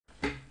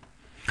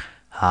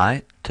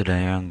Hi,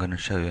 today I'm gonna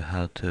show you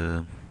how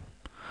to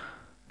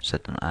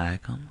set an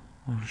icon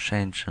or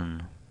change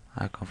an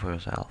icon for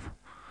yourself.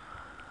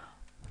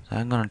 So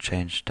I'm gonna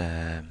change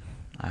the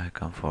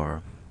icon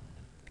for,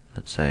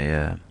 let's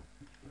say,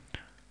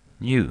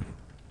 new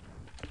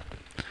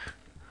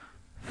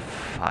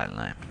file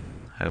name.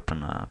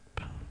 Open up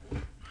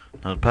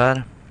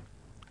Notepad,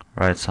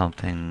 write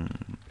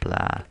something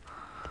blah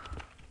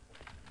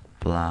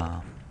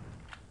blah,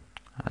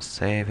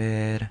 save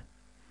it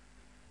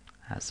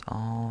as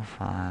all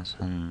files,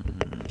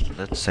 and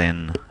let's say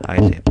an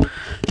item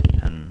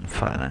and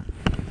file name.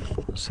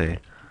 Let's say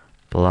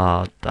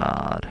blah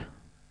dot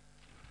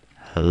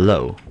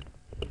hello.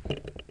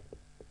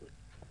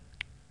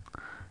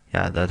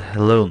 Yeah, that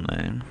hello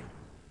name,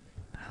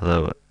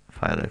 hello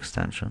file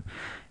extension,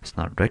 is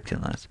not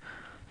recognized.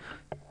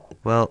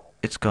 Well,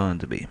 it's going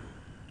to be.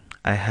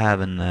 I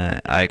have an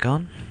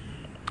icon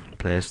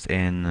placed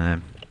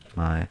in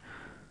my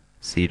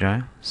C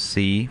drive,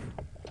 C,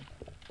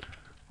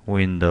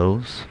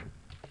 Windows,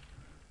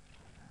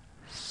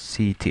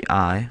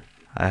 CTI.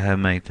 I have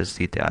made the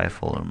CTI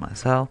folder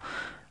myself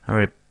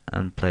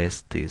and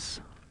placed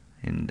this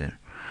in there.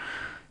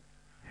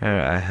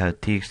 Here I have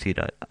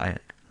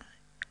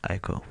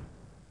txt.ico.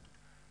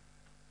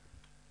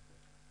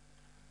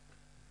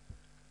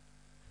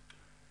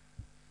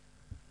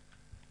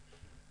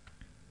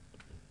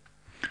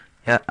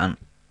 Yeah, I'm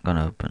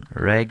gonna open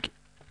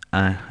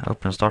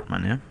open start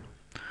menu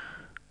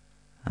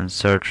and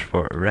search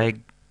for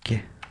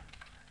regedit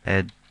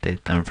and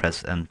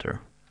press enter.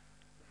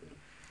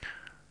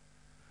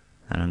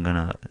 And I'm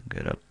gonna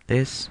get up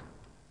this.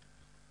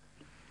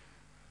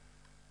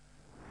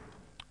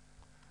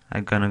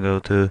 I'm gonna go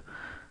to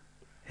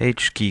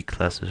HKey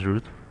classes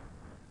root,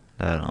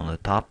 that on the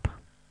top.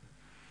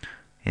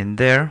 In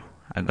there,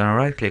 I'm gonna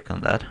right click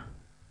on that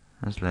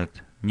and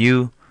select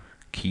new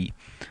key.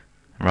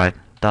 Right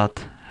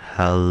dot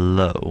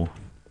hello.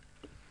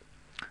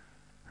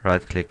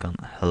 Right click on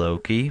hello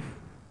key,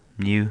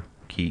 new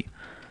key,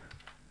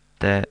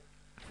 default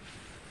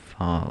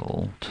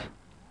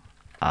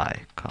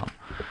icon.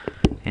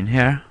 In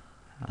here,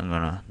 I'm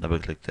gonna double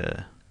click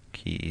the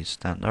key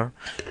standard,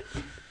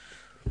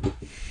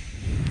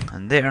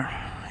 and there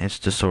it's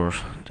the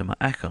source to my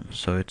icon.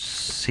 So it's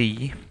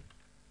C,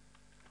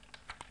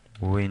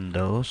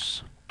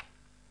 Windows,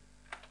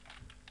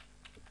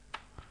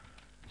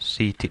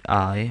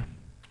 CTI,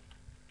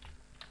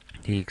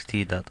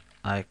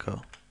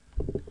 txt.ico,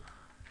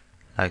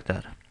 like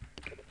that.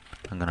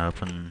 I'm gonna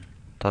open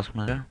Task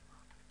Manager,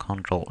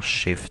 Control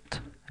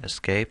Shift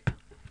Escape.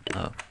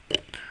 No.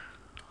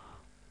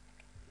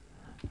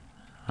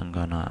 I'm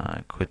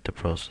gonna quit the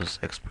process,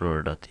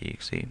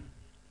 explorer.exe,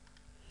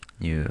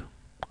 new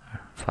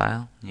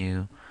file,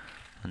 new,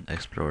 and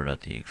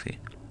explorer.exe.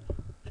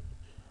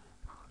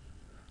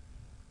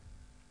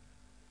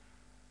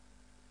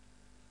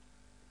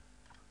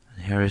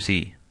 And here you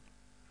see,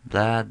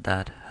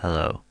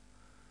 blah.hello.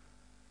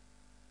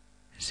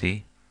 You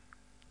see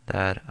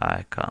that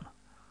icon?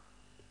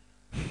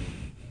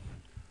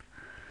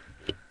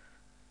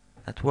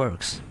 That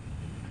works,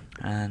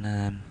 and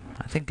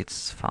I think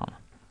it's fun.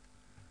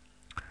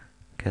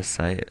 Guess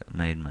I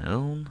made my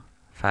own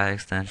file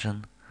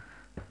extension,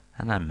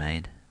 and I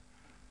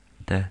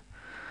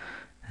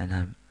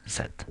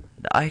set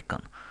the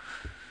icon.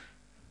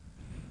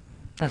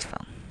 That's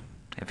fun.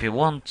 If you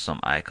want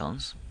some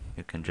icons,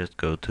 you can just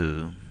go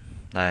to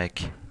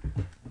like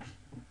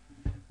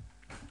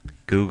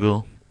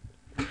Google.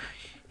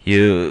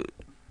 I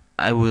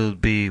will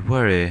be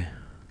very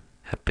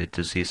happy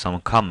to see some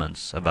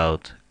comments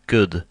about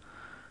good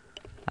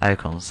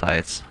icon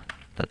sites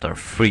that are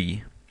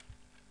free.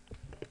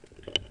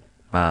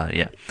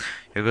 Yeah,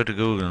 you go to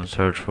Google and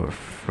search for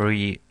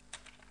free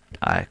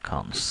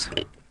icons.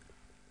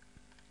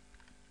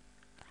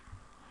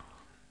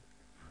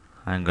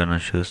 I'm gonna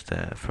choose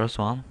the first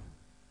one.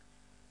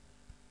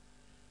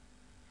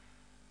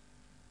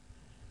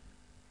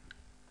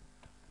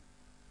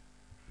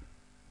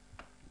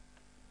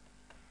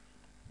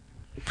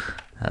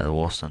 That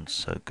wasn't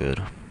so good.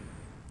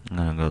 I'm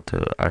gonna go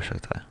to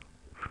Architect.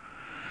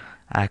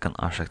 Icon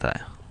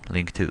Architect.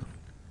 Link 2.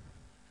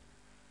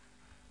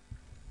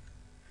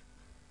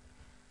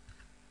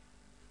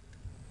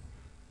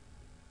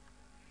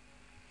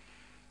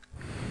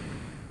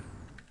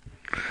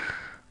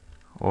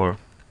 Or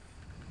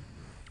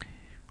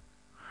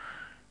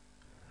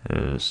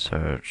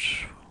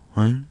search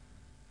for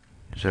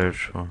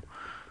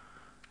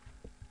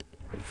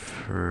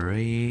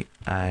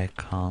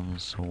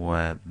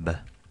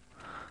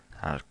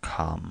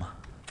freeiconsweb.com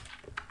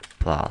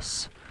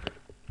plus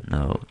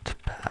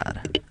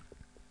notepad.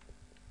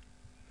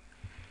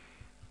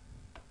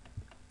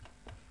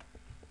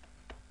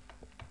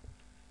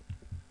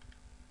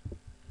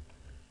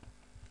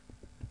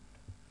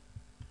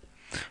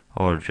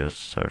 Or just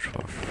search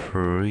for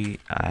free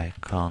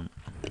icon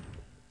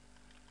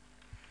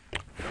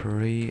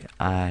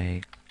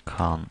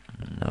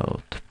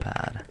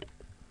notepad.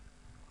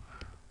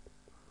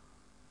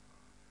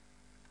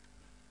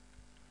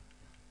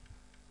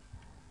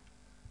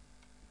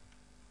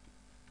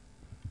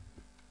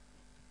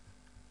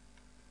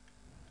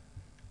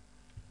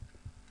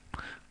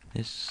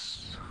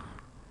 this.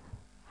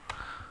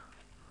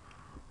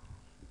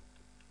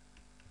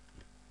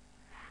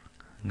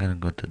 I'm gonna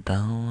go to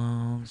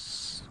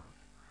downloads.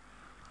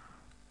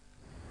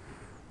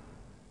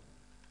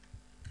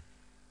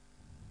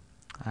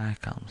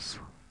 Icons.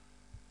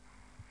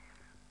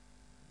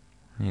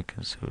 You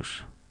can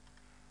search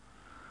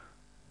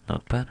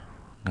Notepad.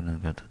 I'm gonna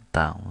go to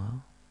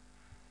download.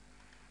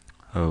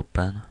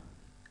 Open.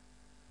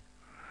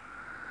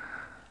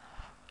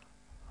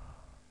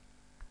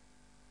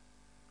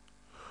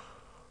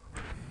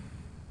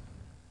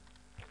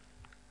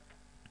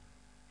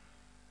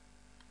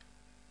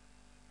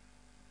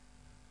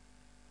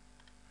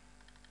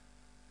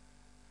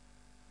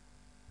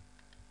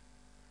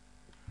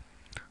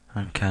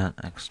 I can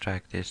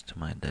extract this to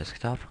my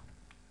desktop.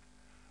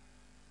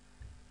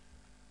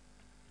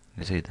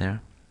 You see it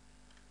there?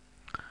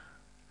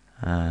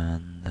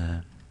 And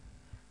I'm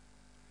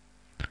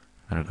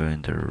gonna go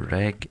into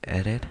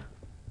regedit.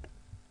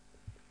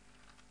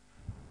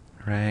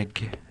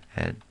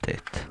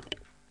 Regedit.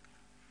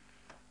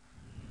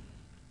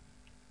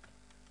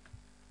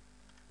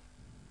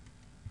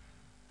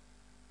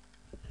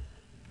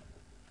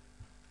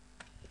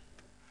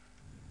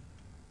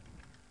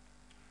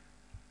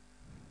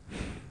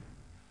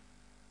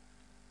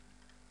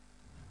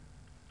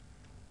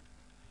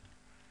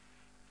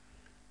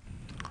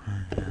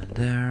 And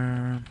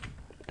there,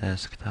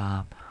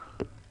 desktop.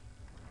 I'm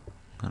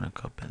gonna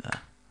copy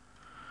that.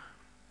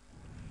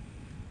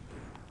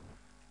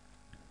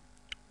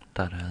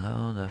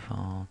 Hello, the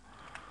phone.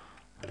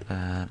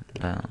 Then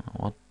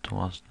what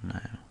was the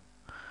name?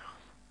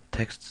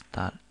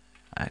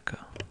 Text.ico.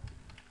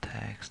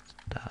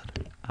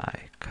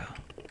 Text.ico.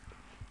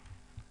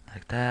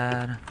 Like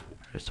that.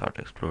 Restart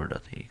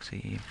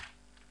explorer.exe.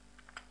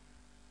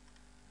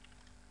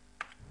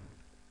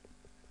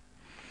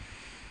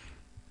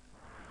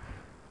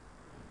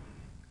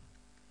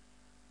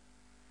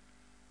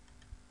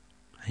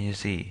 And you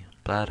see,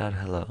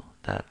 hello,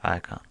 that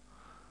icon.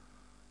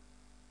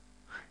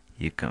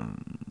 You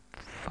can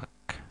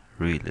fuck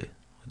really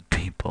with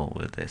people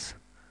with this.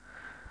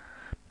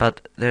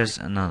 But there's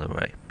another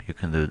way you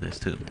can do this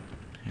too.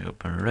 You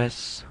open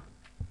res,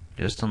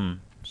 just on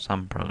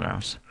some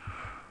programs.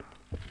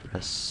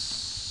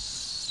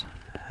 Res,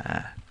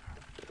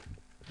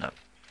 no,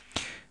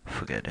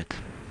 forget it.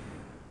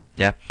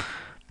 Yeah,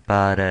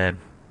 but I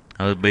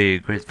would be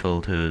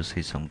grateful to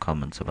see some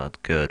comments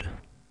about good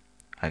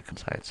icon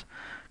sites,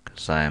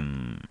 because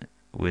I'm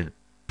with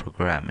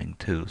programming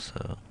too,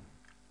 so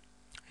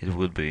it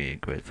would be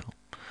grateful.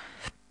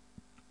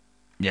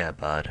 Yeah,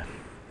 but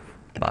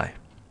bye.